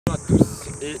Bonjour à tous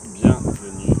et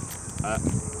bienvenue à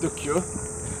Tokyo.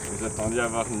 Vous attendiez à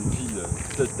voir une ville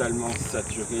totalement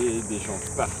saturée, des gens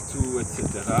partout, etc.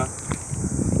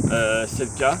 C'est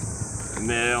le cas,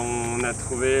 mais on a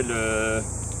trouvé le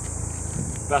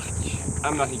parc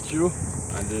Amarikyo,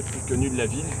 un des plus connus de la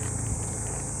ville.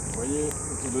 Vous voyez,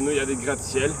 autour de nous il y a des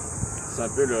gratte-ciel, c'est un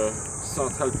peu le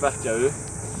Central Park à eux.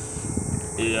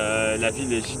 Et la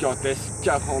ville est gigantesque,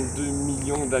 42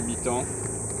 millions d'habitants.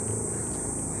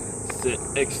 C'est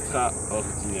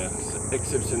extraordinaire, c'est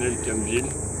exceptionnel comme ville.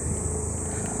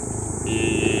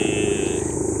 Et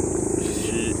je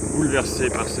suis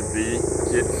bouleversé par ce pays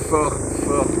qui est fort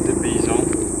dépaysant.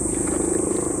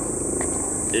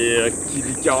 Et qui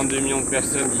dit 42 millions de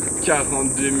personnes dit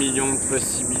 42 millions de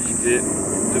possibilités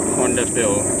de prendre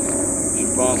l'apéro. Je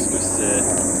pense que c'est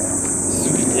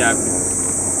soulignable.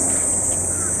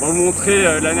 On va vous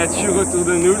montrer la nature autour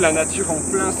de nous, la nature en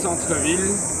plein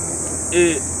centre-ville.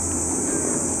 Et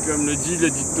comme le dit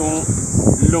le dicton,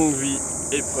 longue vie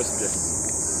et prospérité.